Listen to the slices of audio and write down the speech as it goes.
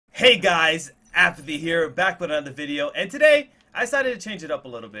Hey guys, Apathy here, back with another video, and today I decided to change it up a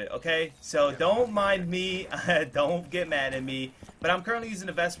little bit, okay? So don't mind me, don't get mad at me, but I'm currently using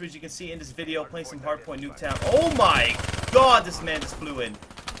the Vesper, as you can see in this video, playing some Hardpoint Nuketown. Oh my god, this man just flew in.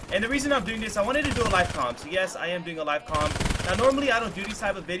 And the reason I'm doing this, I wanted to do a live comp. So yes, I am doing a live comp. Now normally I don't do these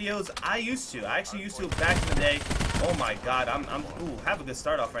type of videos. I actually used to back in the day. Oh my god, ooh, have a good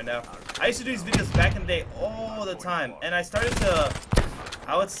start off right now. I used to do these videos back in the day all the time, and I started to,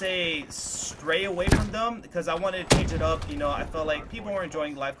 I would say, stray away from them because I wanted to change it up. You know, I felt like people were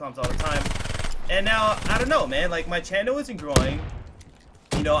enjoying live comps all the time, and now I don't know, man. Like, my channel isn't growing.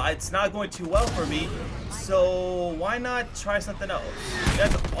 You know, it's not going too well for me. So why not try something else? You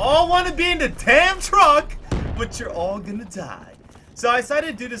guys all want to be in the damn truck, but you're all gonna die. So I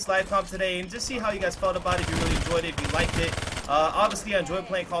decided to do this live comp today and just see how you guys felt about it. If you really enjoyed it, if you liked it. Obviously, I enjoy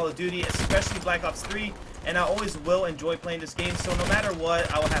playing Call of Duty, especially Black Ops 3. And I always will enjoy playing this game, so no matter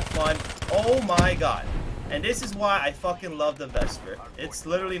what, I will have fun. Oh my god. And this is why I fucking love the Vesper. It's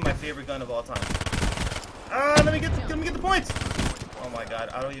literally my favorite gun of all time. Let me get the points! Oh my god,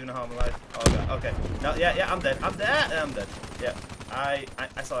 I don't even know how I'm alive. Oh god, okay. No, yeah, I'm dead. I'm dead. Yeah, I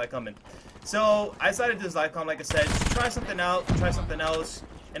saw that coming. So, I decided to do this live com, like I said, just try something out, try something else.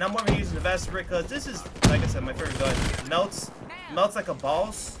 And I'm only using the Vesper because this is, like I said, my favorite gun. Melts like a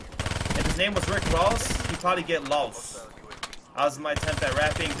boss. If his name was Rick Ross, he'd probably get lost. I was my attempt at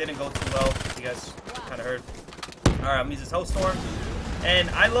rapping, didn't go too well. You guys kind of heard. Alright, I'm using Host Storm. And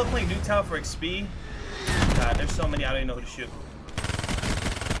I love playing Nuketown for XP. God, there's so many, I don't even know who to shoot.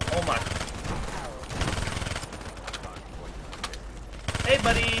 Oh my. Hey,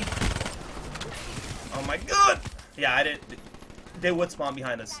 buddy. Oh my god. Yeah, I didn't. They would spawn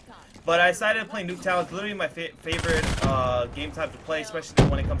behind us. But I decided to play Nuketown. It's literally my favorite game type to play, especially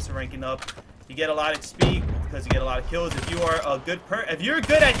when it comes to ranking up. You get a lot of XP because you get a lot of kills. If you are a if you're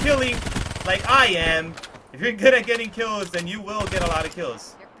good at killing, like I am, if you're good at getting kills, then you will get a lot of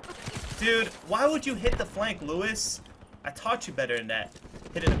kills. Dude, why would you hit the flank, Lewis? I taught you better than that.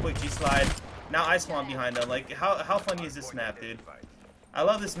 Hitting a quick G slide. Now I spawn behind them. Like, how funny is this map, dude? I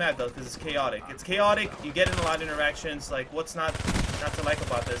love this map though because it's chaotic. It's chaotic. You get in a lot of interactions. Like, what's not to like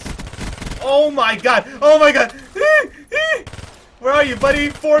about this? Oh my god! Oh my god! Where are you, buddy?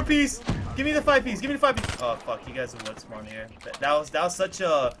 4-piece. Give me the 5-piece. Give me the 5-piece. Oh fuck! You guys would spawn here. That was such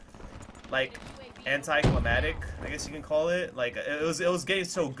a, like, anticlimactic, I guess you can call it. Like, it was getting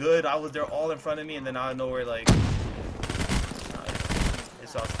so good. They're all in front of me, and then out of nowhere, like,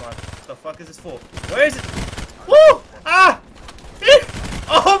 it's all spawn. What the fuck is this for? Where is it? Woo! Ah!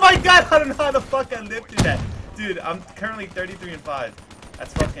 Oh my god! I don't know how the fuck I lived through that, dude. I'm currently 33-5.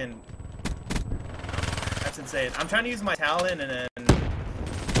 That's fucking. That's insane. I'm trying to use my talent and then.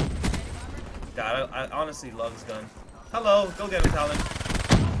 God, I honestly love this gun. Hello, go get him, talent.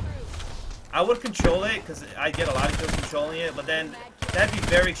 I would control it because I get a lot of kills controlling it, but then that'd be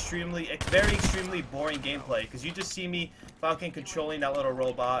very extremely boring gameplay because you just see me fucking controlling that little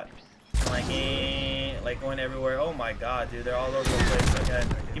robot, like going everywhere. Oh my god, dude, they're all over the place. Okay,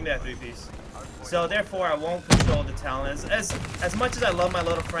 give me that 3-piece. So therefore, I won't control the talent. As much as I love my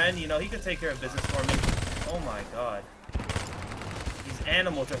little friend, you know, he could take care of business for me. Oh my god, these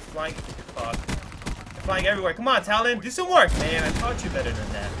animals are flying. Fuck, they're flying everywhere. Come on, Talon, do some work, man. I taught you better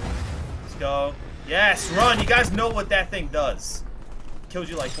than that. Let's go. Yes, run. You guys know what that thing does. Killed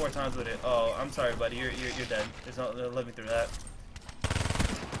you like 4 times with it. Oh, I'm sorry, buddy. You're dead. There's no living through that.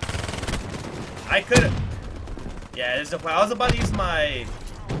 I could've. Yeah, there's no point. I was about to use my.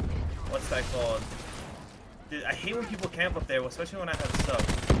 What's that called? Dude, I hate when people camp up there, especially when I have stuff.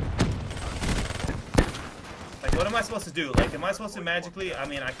 Like, what am I supposed to do? Like, am I supposed to magically? I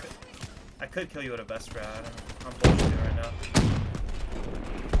mean, I could kill you with a Vesper. I'm bullshitting right now.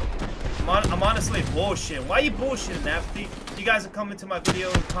 I'm honestly bullshitting. Why are you bullshitting, Apathy? You guys are coming to my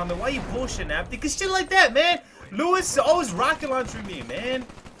video and comment. Why are you bullshitting, Apathy? Cause shit like that, man. Lewis is always rocket launching me, man.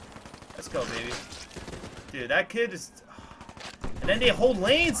 Let's go, baby. Dude, that kid is. And then they hold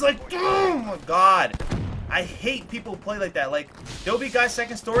lanes like, oh my god. I hate people who play like that. Like, there'll be guys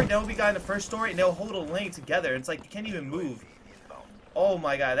second story, there'll be guy in the first story, and they'll hold a lane together. It's like you can't even move. Oh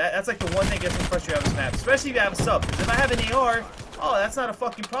my god, that's like the one thing that gets me frustrated on this map, especially if you have a sub. Because if I have an AR, oh, that's not a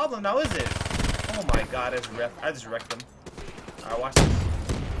fucking problem now, is it? Oh my god, I just wrecked them. Alright, watch this.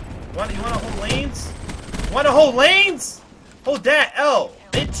 You wanna hold lanes? You wanna hold lanes? Hold that L,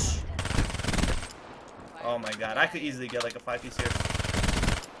 bitch. Oh my god, I could easily get like a 5-piece here.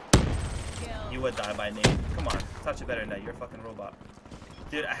 You would die by name. Come on, touch it better than that. You're a fucking robot.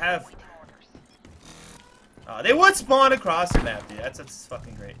 Dude, I have. They would spawn across the map, dude. That's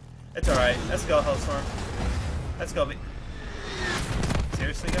fucking great. It's alright. Let's go, Hellstorm. Let's go.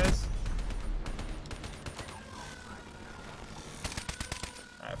 seriously, guys?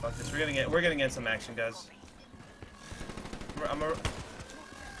 Alright, fuck this. We're gonna get some action, guys.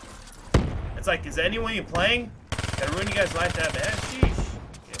 It's like, is anyone you playing? Gotta ruin you guys' life that bad? Sheesh.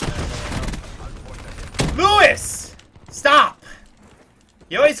 Lewis! Stop!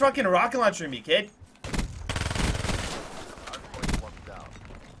 You always fucking rocket launching me, kid.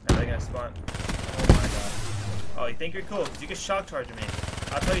 Now they're gonna spawn. Oh my god. Oh, you think you're cool? Because you can shock charge me.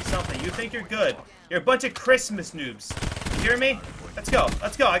 I'll tell you something. You think you're good. You're a bunch of Christmas noobs. You hear me? Let's go.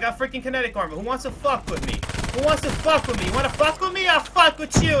 Let's go. I got freaking kinetic armor. Who wants to fuck with me? Who wants to fuck with me? You want to fuck with me? I'll fuck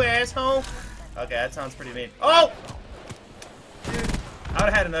with you, asshole. Okay, that sounds pretty mean. Oh! Dude, I would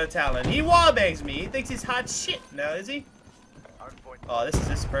have had another talent. He wallbangs me. He thinks he's hot shit now, is he? Oh, this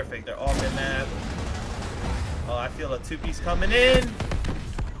is perfect. They're all mid-map. Oh, I feel a two-piece coming in.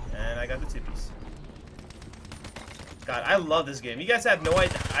 And I got the two-piece. God, I love this game. You guys have no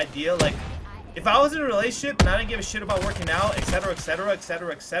idea, like, if I was in a relationship and I didn't give a shit about working out, etc., etc.,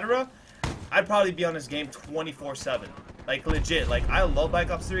 etc., etc., I'd probably be on this game 24/7. Like, legit. Like, I love Black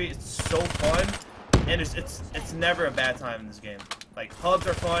Ops 3. It's so fun. And it's never a bad time in this game. Like, pubs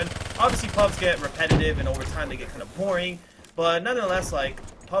are fun. Obviously, pubs get repetitive, and over time they get kind of boring. But nonetheless, like,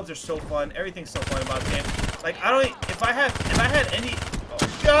 pubs are so fun. Everything's so fun about the game. Like, if I had any,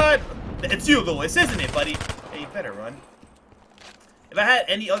 oh god, it's you, Lewis, isn't it, buddy? Hey, you better run. If I had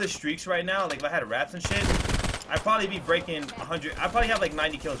any other streaks right now, like if I had raps and shit, I'd probably be breaking 100. I'd probably have like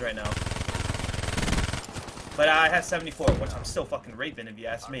 90 kills right now. But I had 74, which I'm still fucking raping if you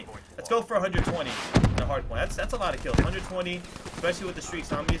ask me. Let's go for 120 in the hard point. That's a lot of kills. 120, especially with the streaks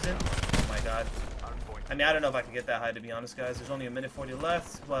I'm using. Oh my god. I mean, I don't know if I can get that high, to be honest, guys. There's only a minute 40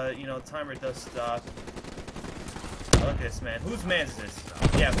 left, but, you know, timer does stop. Oh, look at this, man. Whose man is this?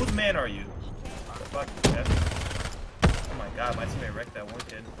 Yeah, whose man are you? What the fuck? Yeah. Oh my god, my teammate wrecked that one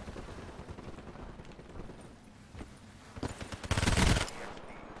kid.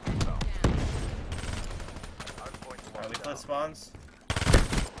 Alright, we flip spawns.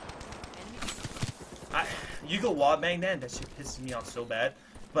 You go wall bang that, that shit pisses me off so bad.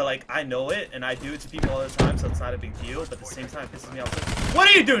 But, like, I know it, and I do it to people all the time, so it's not a big deal. But at the same time, it pisses me off. What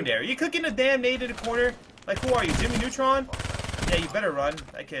are you doing there? Are you cooking a damn nade in the corner? Like, who are you, Jimmy Neutron? Yeah, you better run.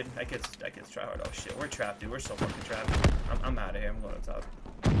 That kid's try hard. Oh, shit, we're trapped, dude. We're so fucking trapped. I'm out of here. I'm going up top.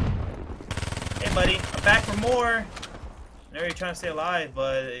 Hey, buddy. I'm back for more. I know you're trying to stay alive,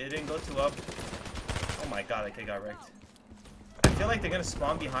 but it didn't go too up. Oh, my God, that kid got wrecked. I feel like they're going to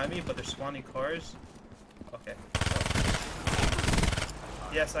spawn behind me, but they're spawning cars. Okay.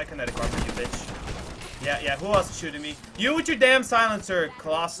 Yes, I kinetic armor you, bitch. Yeah, who else is shooting me? You with your damn silencer,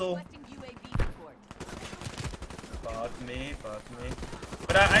 Colossal. Fuck me.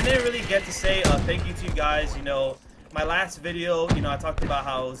 But I didn't really get to say thank you to you guys. You know, my last video, you know, I talked about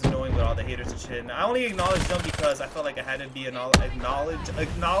how it was annoying with all the haters and shit. And I only acknowledged them because I felt like I had to be acknowledged.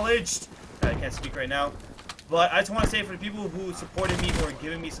 I can't speak right now. But I just want to say for the people who supported me, who are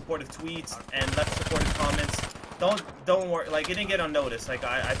giving me supportive tweets and left supportive comments, don't worry, like, it didn't get unnoticed. Like,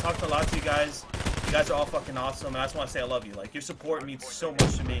 I talked a lot to you guys. You guys are all fucking awesome, and I just want to say I love you. Like, your support means so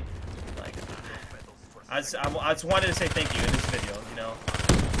much to me. Like, I just wanted to say thank you in this video, you know.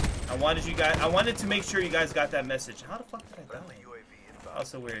 I wanted to make sure you guys got that message. How the fuck did I die? That was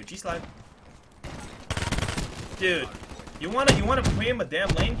so weird. G-slide. Dude, you wanna pre-aim a damn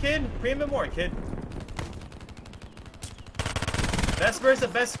lane, kid? Pre-aim it more, kid. Vesper is the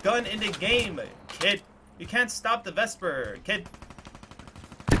best gun in the game, kid. You can't stop the Vesper, kid.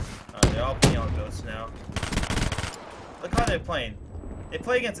 Oh, they're all playing on ghosts now. Look how they're playing. They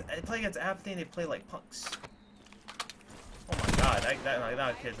play against Apathy and they play like punks. Oh my god,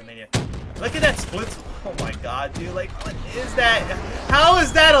 that kid's a maniac. Look at that split. Oh my god, dude. Like, what is that? How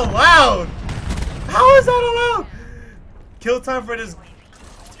is that allowed? How is that allowed? Kill time for this,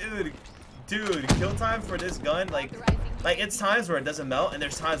 dude. Kill time for this gun, like it's times where it doesn't melt, and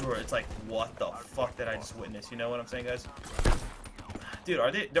there's times where it's like, what the fuck did I just witness? You know what I'm saying, guys? Dude,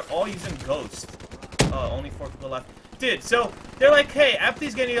 they're all using Ghost. Only 4 people left. Dude, so they're like, hey,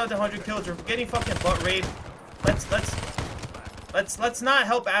 Apathy's getting out to 100 kills. We're getting fucking butt raped. Let's not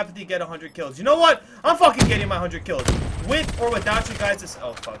help Apathy get 100 kills. You know what? I'm fucking getting my 100 kills, with or without you guys.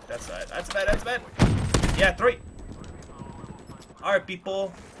 Oh fuck, that's bad. That's bad. Yeah, 3. All right,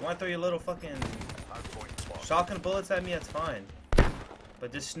 people. You want to throw your little fucking shotgun bullets at me? That's fine.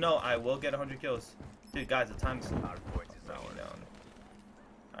 But just know I will get 100 kills. Dude, guys, the time's going down.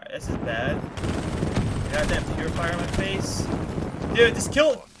 Alright, this is bad. Got that purifier in my face. Dude, this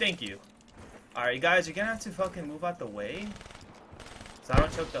kill. Thank you. Alright, you guys, you're gonna have to fucking move out the way, so I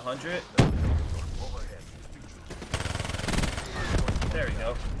don't choke the 100. There we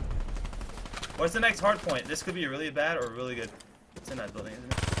go. What's the next hard point? This could be really bad or really good. It's in that building,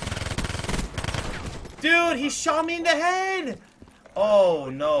 isn't it? Dude, he shot me in the head! Oh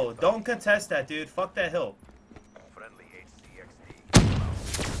no, don't contest that, dude. Fuck that hill.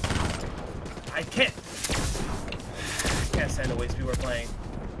 I can't stand the way people are playing.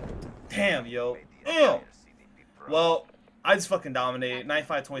 Damn, yo. Ew. Well, I just fucking dominated.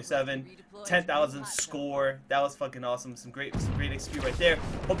 95-27, 10,000 score. That was fucking awesome. Some great XP right there.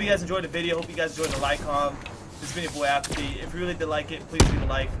 Hope you guys enjoyed the video. Hope you guys enjoyed the like com. This has been your boy Apathy. If you really did like it, please leave a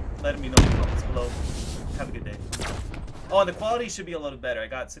like. Let me know in the comments below. Have a good day. Oh, and the quality should be a little better. I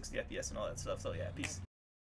got 60 FPS and all that stuff. So yeah, peace.